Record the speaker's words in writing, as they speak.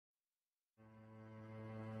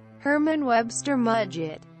Herman Webster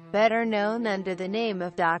Mudgett, better known under the name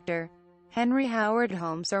of Dr. Henry Howard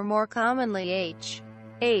Holmes or more commonly H.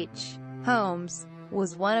 Holmes,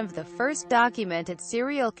 was one of the first documented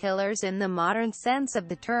serial killers in the modern sense of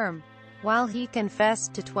the term. While he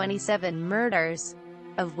confessed to 27 murders,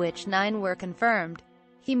 of which 9 were confirmed,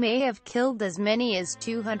 he may have killed as many as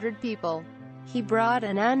 200 people. He brought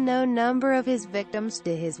an unknown number of his victims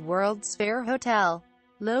to his World's Fair Hotel,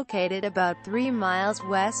 located about 3 miles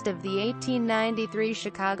west of the 1893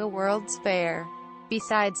 Chicago World's Fair.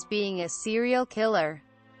 Besides being a serial killer,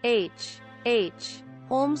 H.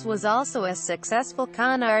 Holmes was also a successful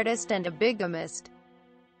con artist and a bigamist.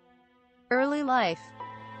 Early life.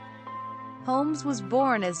 Holmes was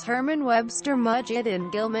born as Herman Webster Mudgett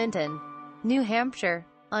in Gilmanton, New Hampshire,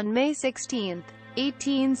 on May 16,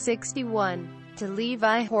 1861, to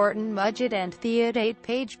Levi Horton Mudgett and Theodate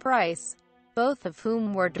Page Price, both of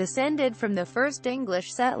whom were descended from the first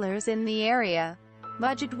English settlers in the area.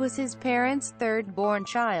 Mudgett was his parents' third-born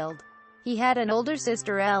child. He had an older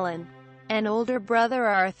sister Ellen, an older brother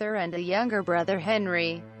Arthur and a younger brother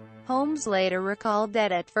Henry. Holmes later recalled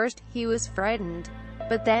that at first he was frightened,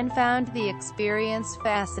 but then found the experience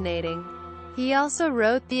fascinating. He also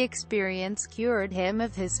wrote the experience cured him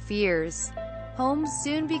of his fears. Holmes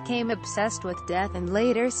soon became obsessed with death and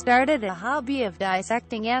later started a hobby of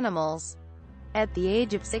dissecting animals. At the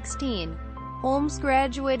age of 16, Holmes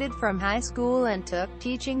graduated from high school and took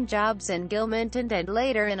teaching jobs in Gilmanton and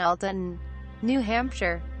later in Alton, New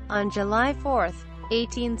Hampshire. On July 4,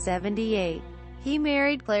 1878, he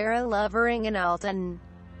married Clara Lovering in Alton.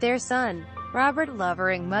 Their son, Robert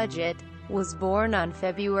Lovering Mudgett, was born on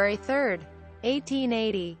February 3,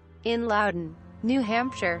 1880, in Loudon, New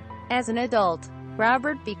Hampshire. As an adult,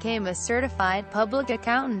 Robert became a certified public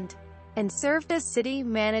accountant and served as city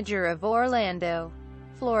manager of Orlando,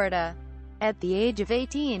 Florida. At the age of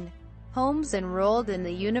 18, Holmes enrolled in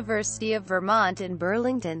the University of Vermont in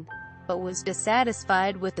Burlington, but was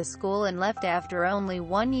dissatisfied with the school and left after only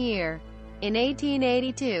 1 year. In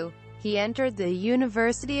 1882, he entered the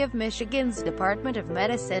University of Michigan's Department of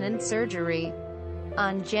Medicine and Surgery.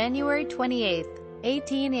 On January 28,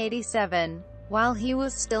 1887, while he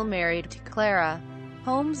was still married to Clara,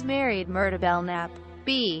 Holmes married Myrta Belknap,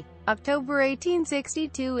 b. October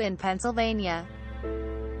 1862 in Pennsylvania,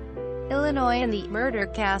 Illinois in the Murder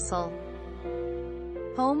Castle.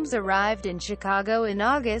 Holmes arrived in Chicago in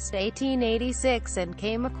August 1886 and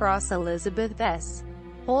came across Elizabeth S.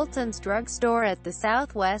 Holton's drugstore at the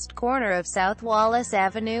southwest corner of South Wallace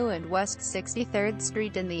Avenue and West 63rd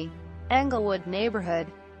Street in the Englewood neighborhood.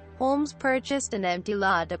 Holmes purchased an empty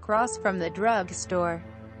lot across from the drugstore,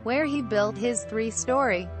 where he built his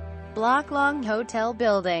 3-story, block-long hotel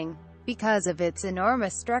building. Because of its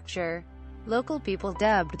enormous structure, local people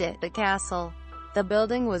dubbed it the Castle. The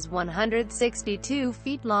building was 162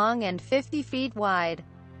 feet long and 50 feet wide.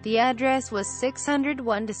 The address was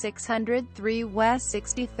 601 to 603 West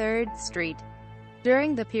 63rd Street.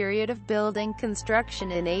 During the period of building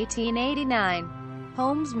construction in 1889,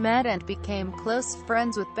 Holmes met and became close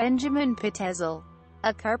friends with Benjamin Pitezel,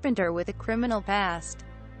 a carpenter with a criminal past.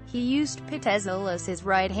 He used Pitezel as his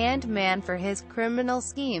right-hand man for his criminal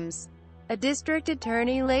schemes. A district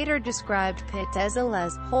attorney later described Pitezel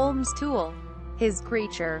as Holmes' tool, his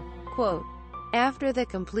creature. Quote, after the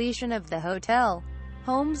completion of the hotel,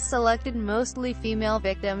 Holmes selected mostly female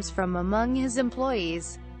victims from among his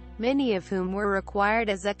employees, many of whom were required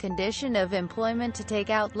as a condition of employment to take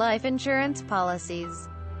out life insurance policies,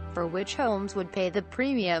 for which Holmes would pay the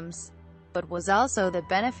premiums, but was also the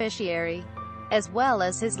beneficiary, as well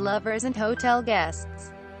as his lovers and hotel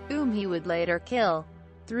guests, whom he would later kill.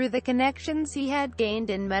 Through the connections he had gained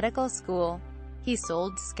in medical school, he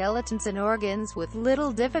sold skeletons and organs with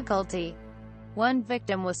little difficulty. One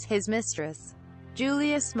victim was his mistress,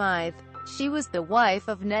 Julia Smythe. She was the wife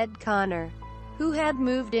of Ned Connor, who had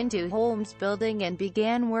moved into Holmes' building and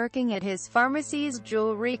began working at his pharmacy's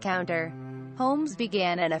jewelry counter. Holmes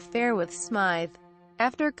began an affair with Smythe.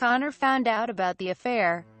 After Connor found out about the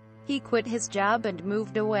affair, he quit his job and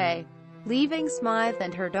moved away, leaving Smythe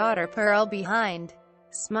and her daughter Pearl behind.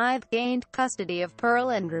 Smythe gained custody of Pearl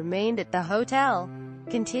and remained at the hotel,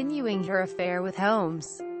 continuing her affair with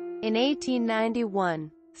Holmes. In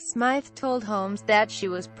 1891, Smythe told Holmes that she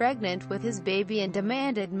was pregnant with his baby and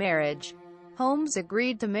demanded marriage. Holmes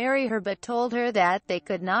agreed to marry her but told her that they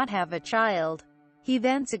could not have a child. He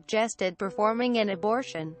then suggested performing an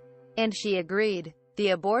abortion, and she agreed. The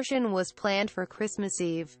abortion was planned for Christmas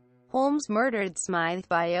Eve. Holmes murdered Smythe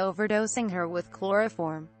by overdosing her with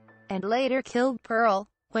chloroform, and later killed Pearl.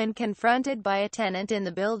 When confronted by a tenant in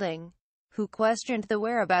the building, who questioned the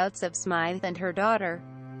whereabouts of Smythe and her daughter,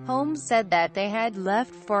 Holmes said that they had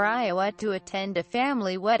left for Iowa to attend a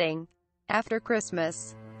family wedding. After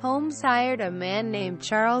Christmas, Holmes hired a man named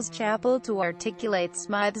Charles Chappell to articulate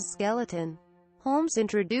Smythe's skeleton. Holmes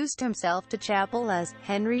introduced himself to Chappell as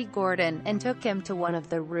Henry Gordon and took him to one of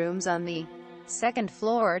the rooms on the second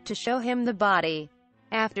floor to show him the body.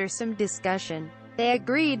 After some discussion, they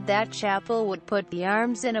agreed that Chappell would put the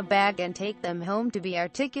arms in a bag and take them home to be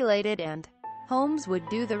articulated, and Holmes would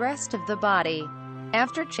do the rest of the body.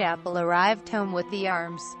 After Chappell arrived home with the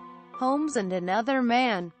arms, Holmes and another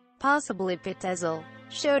man, possibly Pitezel,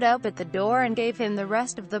 showed up at the door and gave him the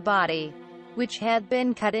rest of the body, which had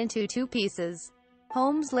been cut into 2 pieces.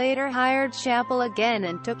 Holmes later hired Chappell again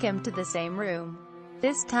and took him to the same room,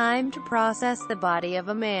 this time to process the body of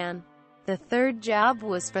a man. The third job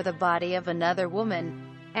was for the body of another woman.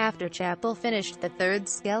 After Chappell finished the third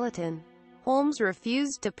skeleton, Holmes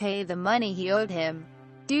refused to pay the money he owed him,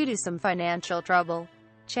 due to some financial trouble.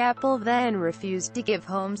 Chappell then refused to give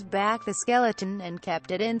Holmes back the skeleton and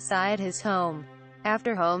kept it inside his home.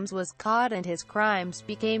 After Holmes was caught and his crimes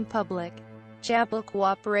became public, Chappell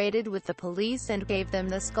cooperated with the police and gave them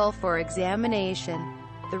the skull for examination.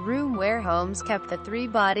 The room where Holmes kept the 3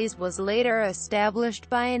 bodies was later established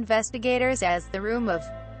by investigators as the room of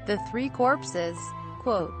the 3 corpses.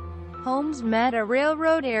 Quote, Holmes met a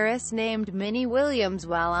railroad heiress named Minnie Williams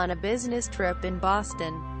while on a business trip in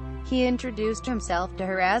Boston. He introduced himself to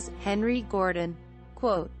her as Henry Gordon.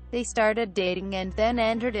 Quote, they started dating and then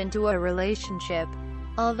entered into a relationship.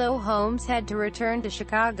 Although Holmes had to return to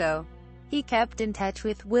Chicago, he kept in touch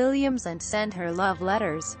with Williams and sent her love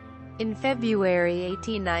letters. In February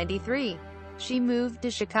 1893, she moved to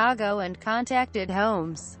Chicago and contacted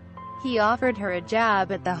Holmes. He offered her a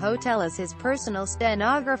job at the hotel as his personal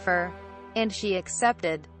stenographer, and she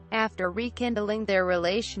accepted. After rekindling their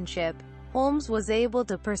relationship, Holmes was able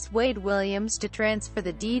to persuade Williams to transfer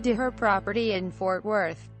the deed to her property in Fort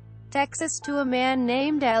Worth, Texas to a man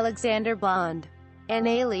named Alexander Bond, an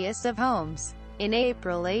alias of Holmes. In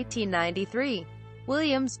April 1893,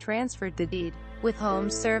 Williams transferred the deed, with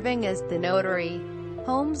Holmes serving as the notary.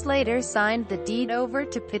 Holmes later signed the deed over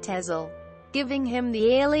to Pitezel, giving him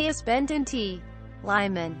the alias Benton T.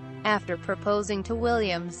 Lyman. After proposing to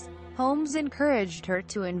Williams, Holmes encouraged her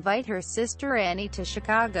to invite her sister Annie to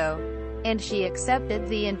Chicago, and she accepted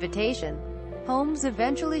the invitation. Holmes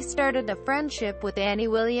eventually started a friendship with Annie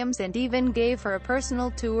Williams and even gave her a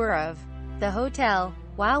personal tour of the hotel.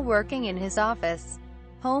 While working in his office,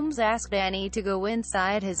 Holmes asked Annie to go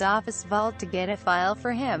inside his office vault to get a file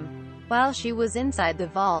for him. While she was inside the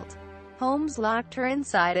vault, Holmes locked her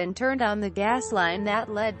inside and turned on the gas line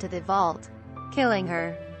that led to the vault, killing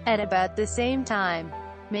her. At about the same time,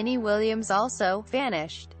 Minnie Williams also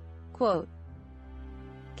vanished. Quote,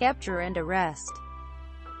 capture and arrest.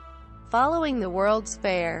 Following the World's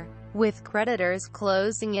Fair, with creditors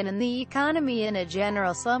closing in and the economy in a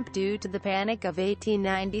general slump due to the Panic of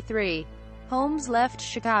 1893, Holmes left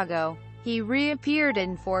Chicago. He reappeared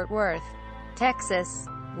in Fort Worth, Texas,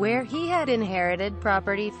 where he had inherited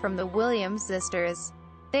property from the Williams sisters.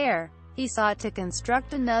 There, he sought to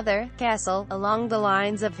construct another castle along the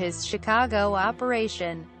lines of his Chicago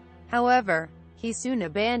operation. However, he soon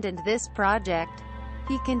abandoned this project.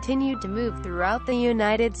 He continued to move throughout the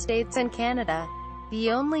United States and Canada.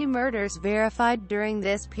 The only murders verified during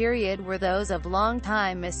this period were those of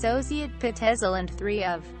longtime associate Pitezel and 3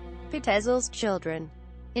 of Pitezel's children.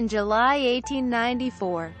 In July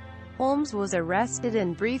 1894, Holmes was arrested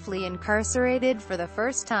and briefly incarcerated for the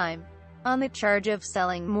first time, on the charge of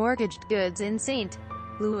selling mortgaged goods in St.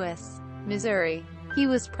 Louis, Missouri. He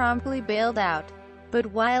was promptly bailed out, but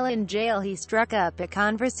while in jail he struck up a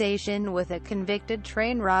conversation with a convicted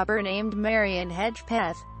train robber named Marion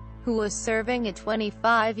Hedgepeth, who was serving a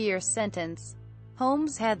 25-year sentence.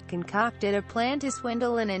 Holmes had concocted a plan to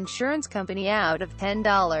swindle an insurance company out of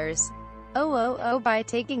 $10,000 by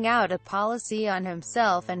taking out a policy on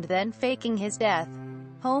himself and then faking his death.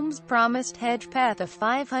 Holmes promised Hedgepeth a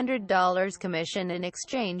 $500 commission in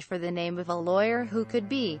exchange for the name of a lawyer who could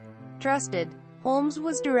be trusted. Holmes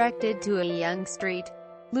was directed to a young St.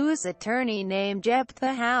 Louis attorney named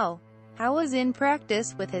Jephthah Howe. Howe was in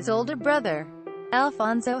practice with his older brother,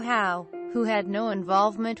 Alfonso Howe, who had no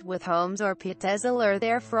involvement with Holmes or Pitezel or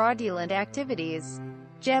their fraudulent activities.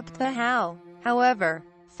 Jephthah Howe, however,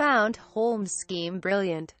 found Holmes' scheme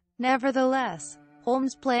brilliant. Nevertheless,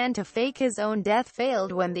 Holmes' plan to fake his own death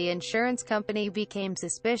failed when the insurance company became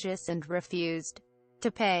suspicious and refused to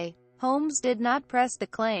pay. Holmes did not press the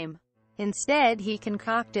claim. Instead, he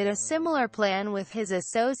concocted a similar plan with his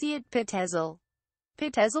associate Pitezel.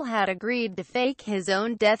 Pitezel had agreed to fake his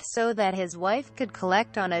own death so that his wife could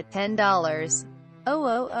collect on a $10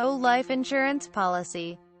 life insurance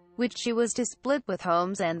policy, which she was to split with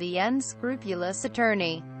Holmes and the unscrupulous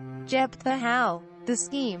attorney, Jephthah Howe. The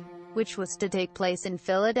scheme, which was to take place in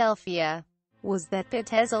Philadelphia, was that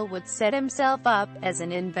Pitezel would set himself up as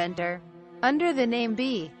an inventor, under the name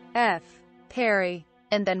B.F. Perry,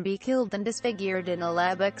 and then be killed and disfigured in a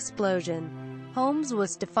lab explosion. Holmes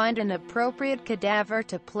was to find an appropriate cadaver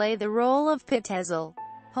to play the role of Pitezel.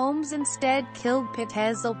 Holmes instead killed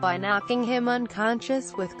Pitezel by knocking him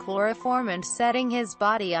unconscious with chloroform and setting his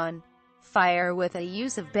body on fire with the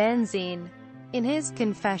use of benzene. In his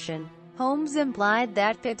confession, Holmes implied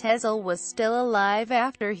that Pitezel was still alive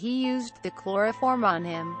after he used the chloroform on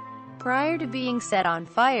him. Prior to being set on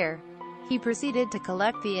fire, he proceeded to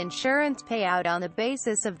collect the insurance payout on the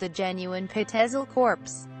basis of the genuine Pitezel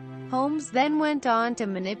corpse. Holmes then went on to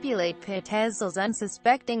manipulate Pitezel's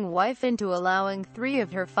unsuspecting wife into allowing 3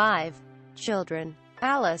 of her 5 children,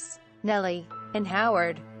 Alice, Nellie, and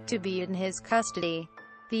Howard, to be in his custody.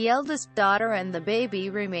 The eldest daughter and the baby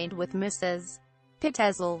remained with Mrs.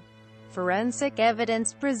 Pitezel. Forensic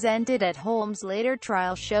evidence presented at Holmes' later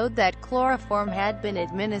trial showed that chloroform had been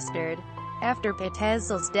administered after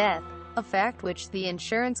Pitezel's death, a fact which the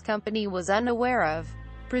insurance company was unaware of,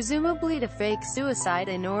 presumably to fake suicide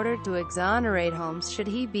in order to exonerate Holmes should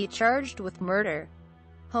he be charged with murder.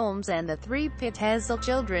 Holmes and the 3 Pitezel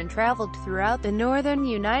children traveled throughout the northern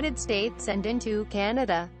United States and into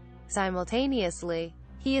Canada. Simultaneously,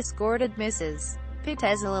 he escorted Mrs.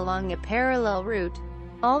 Pitezel along a parallel route,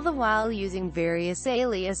 all the while using various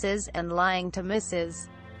aliases and lying to Mrs.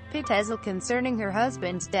 Pitezel concerning her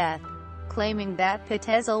husband's death, claiming that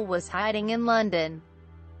Pitezel was hiding in London.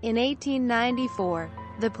 In 1894,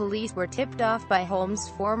 the police were tipped off by Holmes'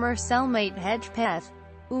 former cellmate Hedgepeth,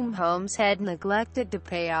 whom Holmes had neglected to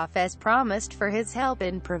pay off as promised for his help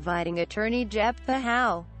in providing attorney Jephthah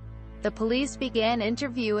Howe. The police began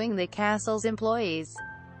interviewing the castle's employees.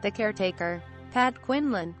 The caretaker, Pat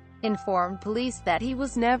Quinlan, informed police that he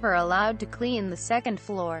was never allowed to clean the 2nd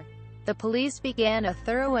floor. The police began a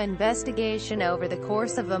thorough investigation over the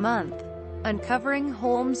course of a month, uncovering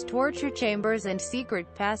Holmes' torture chambers and secret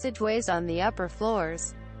passageways on the upper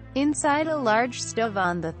floors. Inside a large stove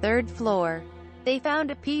on the 3rd floor, they found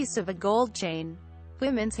a piece of a gold chain,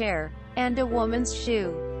 women's hair, and a woman's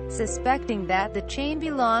shoe. Suspecting that the chain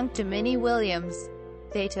belonged to Minnie Williams,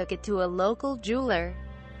 they took it to a local jeweler,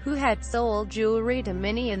 who had sold jewelry to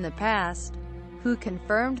Minnie in the past, who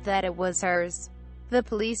confirmed that it was hers. The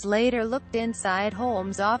police later looked inside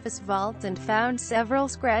Holmes' office vault and found several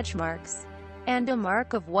scratch marks, and a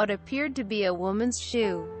mark of what appeared to be a woman's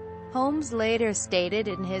shoe. Holmes later stated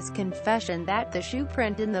in his confession that the shoe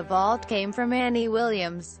print in the vault came from Annie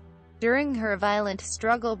Williams during her violent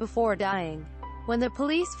struggle before dying. When the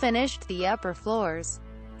police finished the upper floors,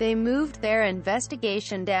 they moved their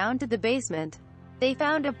investigation down to the basement. They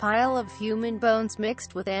found a pile of human bones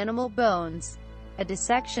mixed with animal bones, a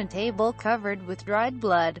dissection table covered with dried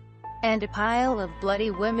blood, and a pile of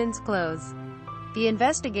bloody women's clothes. The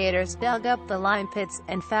investigators dug up the lime pits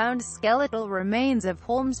and found skeletal remains of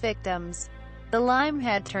Holmes' victims. The lime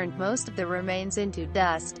had turned most of the remains into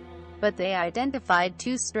dust, but they identified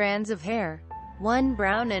 2 strands of hair, one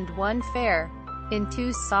brown and one fair, in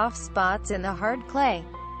 2 soft spots in the hard clay.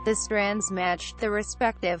 The strands matched the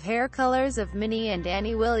respective hair colors of Minnie and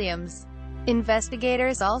Annie Williams.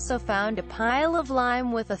 Investigators also found a pile of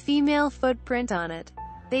lime with a female footprint on it.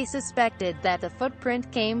 They suspected that the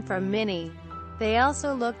footprint came from Minnie. They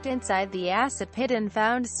also looked inside the acid pit and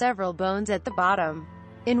found several bones at the bottom.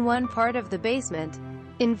 In one part of the basement,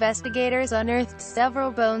 investigators unearthed several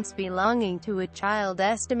bones belonging to a child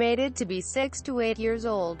estimated to be 6 to 8 years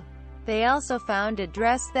old. They also found a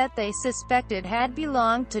dress that they suspected had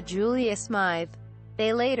belonged to Julia Smythe.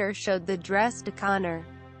 They later showed the dress to Connor,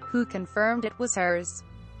 who confirmed it was hers.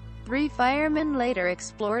 3 firemen later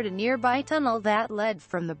explored a nearby tunnel that led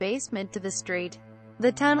from the basement to the street.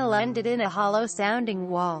 The tunnel ended in a hollow-sounding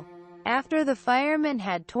wall. After the firemen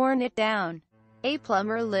had torn it down, a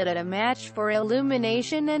plumber lit a match for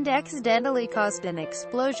illumination and accidentally caused an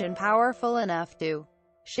explosion powerful enough to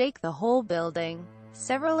shake the whole building.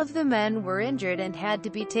 Several of the men were injured and had to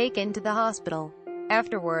be taken to the hospital.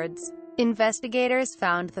 Afterwards, investigators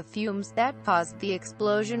found the fumes that caused the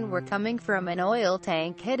explosion were coming from an oil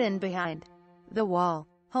tank hidden behind the wall.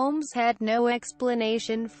 Holmes had no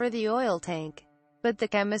explanation for the oil tank, but the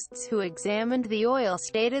chemists who examined the oil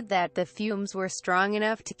stated that the fumes were strong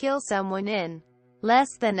enough to kill someone in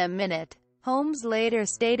less than a minute. Holmes later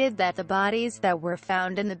stated that the bodies that were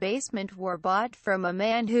found in the basement were bought from a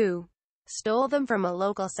man who stole them from a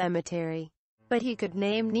local cemetery, but he could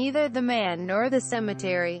name neither the man nor the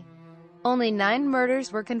cemetery. Only 9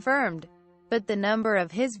 murders were confirmed, but the number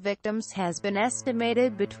of his victims has been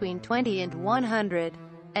estimated between 20 and 100,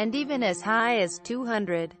 and even as high as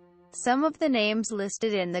 200. Some of the names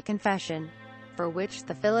listed in the confession, for which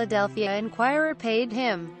the Philadelphia Inquirer paid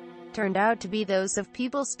him, turned out to be those of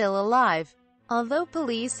people still alive. Although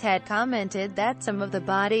police had commented that some of the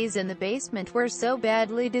bodies in the basement were so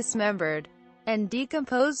badly dismembered and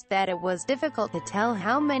decomposed that it was difficult to tell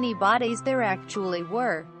how many bodies there actually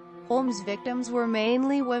were, Holmes' victims were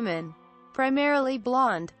mainly women, primarily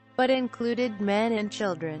blonde, but included men and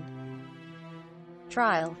children.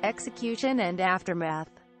 Trial, execution and aftermath.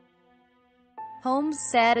 Holmes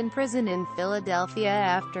sat in prison in Philadelphia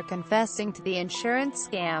after confessing to the insurance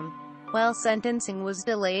scam, while sentencing was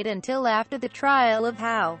delayed until after the trial of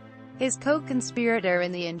Howe, his co-conspirator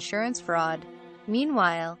in the insurance fraud.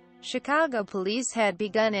 Meanwhile, Chicago police had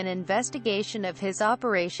begun an investigation of his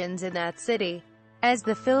operations in that city, as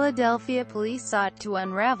the Philadelphia police sought to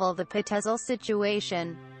unravel the Pittezel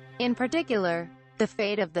situation. In particular, the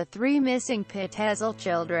fate of the 3 missing Pittezel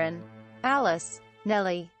children, Alice,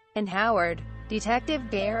 Nellie, and Howard.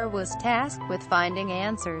 Detective Gare was tasked with finding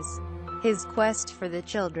answers. His quest for the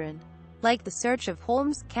children, like the search of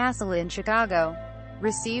Holmes' castle in Chicago,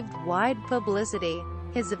 received wide publicity.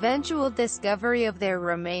 His eventual discovery of their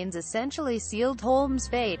remains essentially sealed Holmes'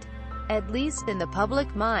 fate, at least in the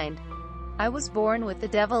public mind. "I was born with the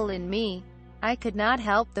devil in me. I could not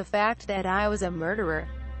help the fact that I was a murderer.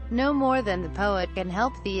 No more than the poet can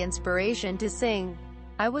help the inspiration to sing.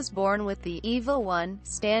 I was born with the evil one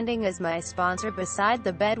standing as my sponsor beside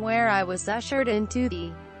the bed where I was ushered into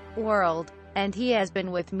the world, and he has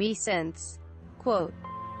been with me since." Quote.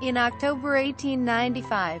 In October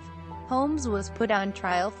 1895, Holmes was put on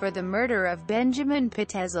trial for the murder of Benjamin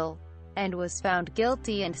Pittezel, and was found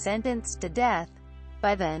guilty and sentenced to death.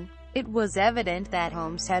 By then, it was evident that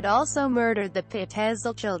Holmes had also murdered the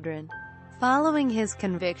Pittezel children. Following his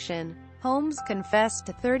conviction, Holmes confessed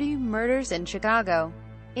to 30 murders in Chicago,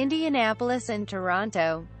 Indianapolis and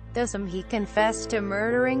Toronto, though some he confessed to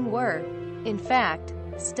murdering were, in fact,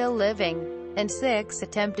 still living, and 6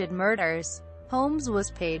 attempted murders. Holmes was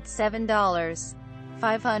paid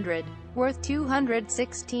 $7,500, worth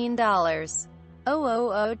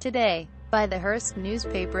 $216,000 today, by the Hearst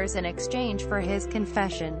newspapers in exchange for his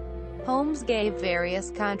confession. Holmes gave various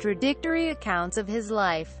contradictory accounts of his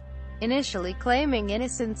life, initially claiming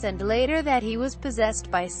innocence and later that he was possessed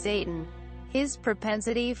by Satan. His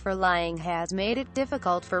propensity for lying has made it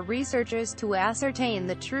difficult for researchers to ascertain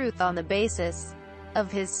the truth on the basis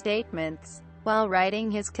of his statements. While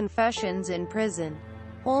writing his confessions in prison,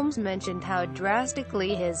 Holmes mentioned how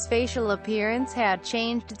drastically his facial appearance had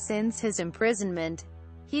changed since his imprisonment.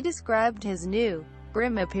 He described his new,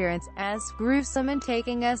 grim appearance as gruesome and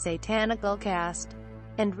taking a satanical cast,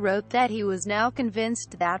 and wrote that he was now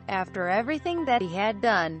convinced that, after everything that he had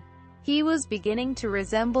done, he was beginning to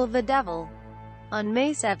resemble the devil. On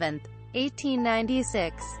May 7,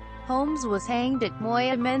 1896, Holmes was hanged at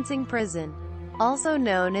Moyamensing Prison, also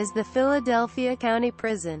known as the Philadelphia County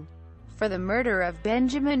Prison, for the murder of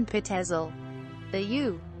Benjamin Pittezel. The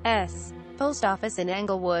U.S. Post Office in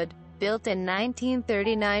Englewood, built in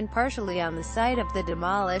 1939 partially on the site of the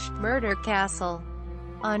demolished murder castle.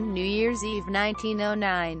 On New Year's Eve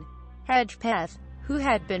 1909, Hedgepeth, who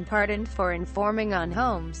had been pardoned for informing on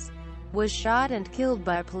Holmes, was shot and killed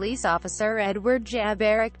by police officer Edward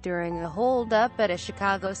Jabarick during a hold-up at a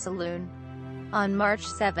Chicago saloon. On March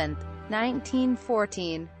 7,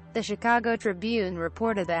 1914, the Chicago Tribune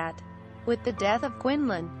reported that, with the death of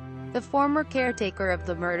Quinlan, the former caretaker of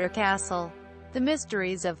the murder castle, the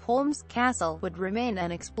mysteries of Holmes' castle would remain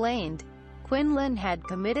unexplained. Quinlan had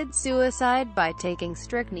committed suicide by taking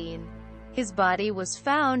strychnine. His body was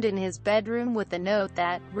found in his bedroom with a note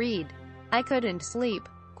that read, "I couldn't sleep."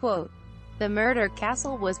 Quote. The murder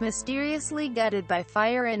castle was mysteriously gutted by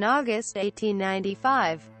fire in August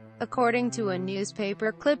 1895, according to a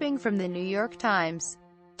newspaper clipping from the New York Times.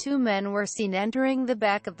 2 men were seen entering the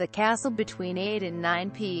back of the castle between 8 and 9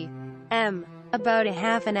 p.m. About a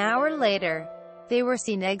half an hour later, they were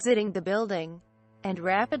seen exiting the building and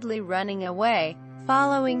rapidly running away.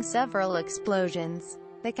 Following several explosions,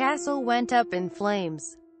 the castle went up in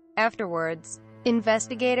flames. Afterwards,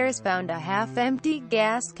 investigators found a half-empty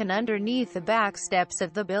gas can underneath the back steps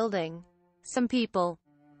of the building. Some people.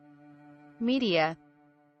 Media.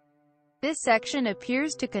 This section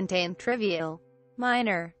appears to contain trivial,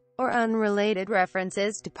 minor, or unrelated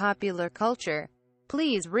references to popular culture.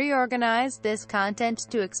 Please reorganize this content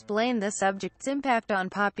to explain the subject's impact on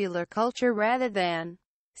popular culture rather than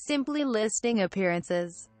simply listing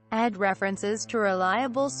appearances. Add references to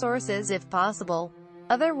reliable sources if possible.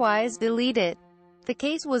 otherwise delete it. The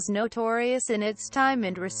case was notorious in its time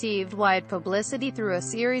and received wide publicity through a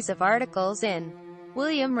series of articles in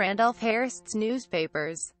William Randolph Hearst's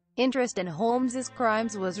newspapers. Interest in Holmes's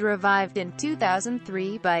crimes was revived in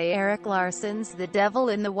 2003 by Eric Larson's The Devil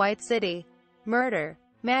in the White City, Murder,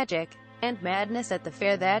 Magic, and Madness at the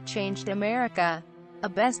Fair That Changed America, a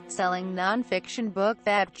best-selling non-fiction book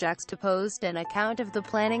that juxtaposed an account of the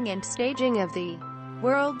planning and staging of the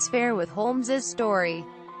World's Fair with Holmes's story.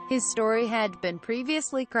 His story had been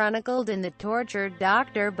previously chronicled in The Tortured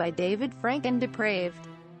Doctor by David Franken Depraved,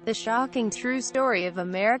 The Shocking True Story of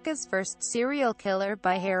America's First Serial Killer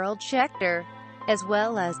by Harold Schechter, as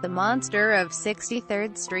well as The Monster of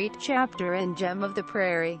 63rd Street chapter in Gem of the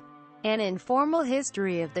Prairie, An Informal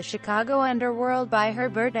History of the Chicago Underworld by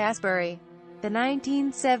Herbert Asbury. The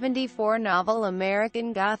 1974 novel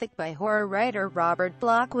American Gothic by horror writer Robert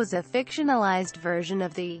Bloch was a fictionalized version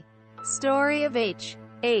of the story of H.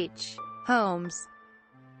 Holmes.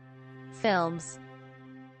 Films.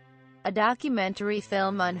 A documentary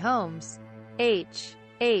film on Holmes. H.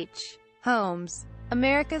 Holmes,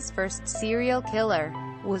 America's First Serial Killer,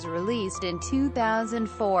 was released in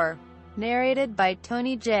 2004. Narrated by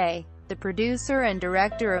Tony J., the producer and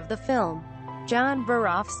director of the film. John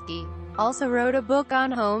Borofsky also wrote a book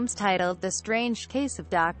on Holmes titled The Strange Case of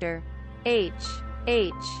Dr. H.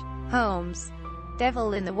 Holmes,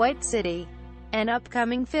 Devil in the White City. An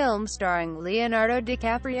upcoming film starring Leonardo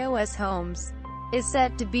DiCaprio as Holmes is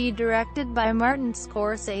set to be directed by Martin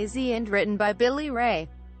Scorsese and written by Billy Ray,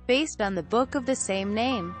 based on the book of the same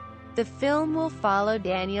name. The film will follow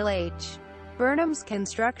Daniel H. Burnham's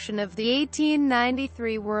construction of the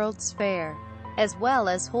 1893 World's Fair, as well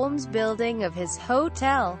as Holmes' building of his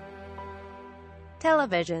hotel.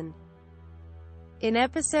 Television. In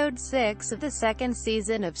episode 6 of the second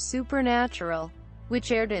season of Supernatural,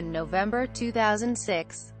 which aired in November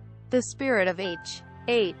 2006, the spirit of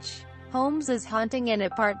H. Holmes is haunting an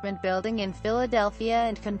apartment building in Philadelphia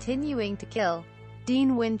and continuing to kill.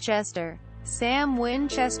 Dean Winchester, Sam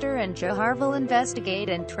Winchester and Joe Harville investigate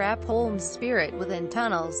and trap Holmes' spirit within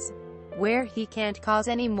tunnels, where he can't cause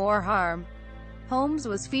any more harm. Holmes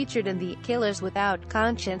was featured in the Killers Without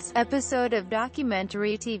Conscience episode of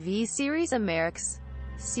documentary TV series America's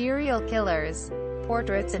Serial Killers,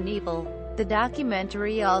 Portraits and Evil. The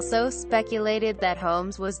documentary also speculated that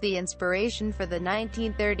Holmes was the inspiration for the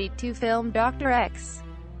 1932 film Dr. X.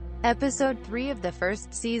 Episode 3 of the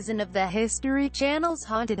first season of the History Channel's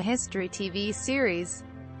Haunted History TV series,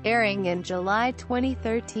 airing in July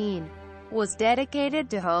 2013, was dedicated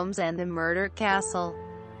to Holmes and the Murder Castle.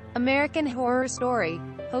 American Horror Story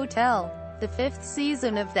Hotel. The fifth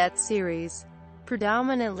season of that series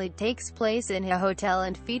predominantly takes place in a hotel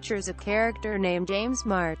and features a character named James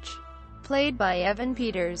March, played by Evan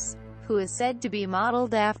Peters, who is said to be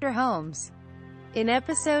modeled after Holmes. In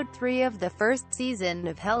episode 3 of the first season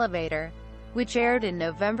of Elevator, which aired in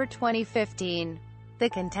November 2015, the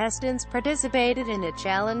contestants participated in a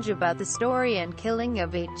challenge about the story and killing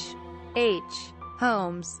of H.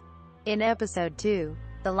 Holmes. In episode 2,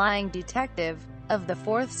 The Lying Detective, of the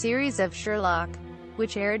fourth series of Sherlock,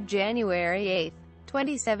 which aired January 8,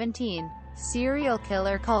 2017, serial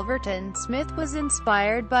killer Culverton Smith was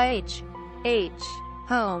inspired by H.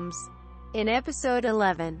 Holmes. In episode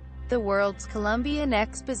 11, The World's Columbian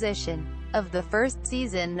Exposition, of the first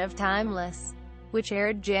season of Timeless, which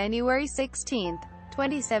aired January 16,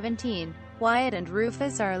 2017, Wyatt and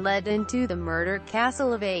Rufus are led into the murder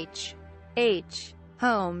castle of H.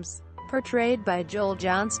 Holmes, portrayed by Joel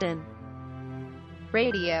Johnston.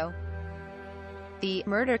 Radio. The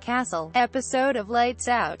Murder Castle episode of Lights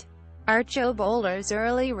Out, Archo Bowler's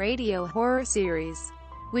early radio horror series,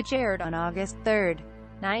 which aired on August 3,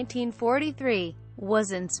 1943,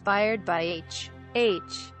 was inspired by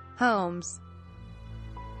H. Holmes.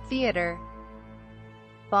 Theater.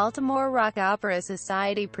 Baltimore Rock Opera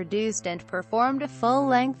Society produced and performed a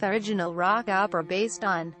full-length original rock opera based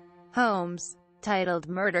on Holmes, titled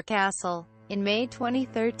Murder Castle, in May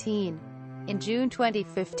 2013. In June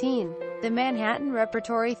 2015, the Manhattan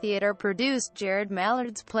Repertory Theater produced Jared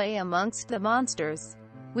Mallard's play Amongst the Monsters,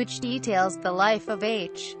 which details the life of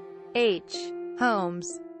H.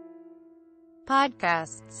 Holmes.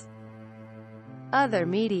 Podcasts. Other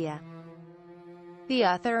media. The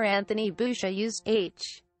author Anthony Boucher used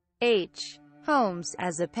H. Holmes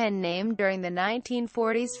as a pen name during the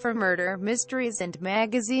 1940s for murder mysteries and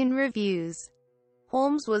magazine reviews.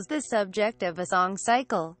 Holmes was the subject of a song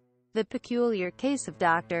cycle, The Peculiar Case of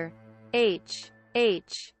Dr. H.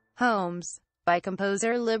 Holmes, by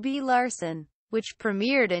composer Libby Larsen, which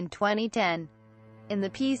premiered in 2010. In the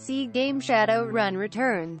PC game Shadowrun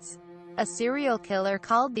Returns, A serial killer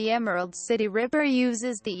called the Emerald City Ripper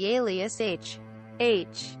uses the alias H.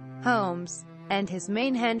 Holmes, and his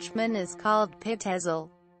main henchman is called Pitezel.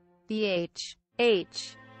 The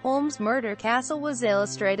H. Holmes murder castle was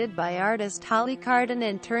illustrated by artist Holly Carden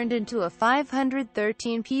and turned into a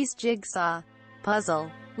 513-piece jigsaw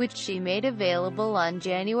puzzle, which she made available on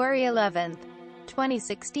January 11,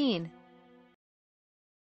 2016.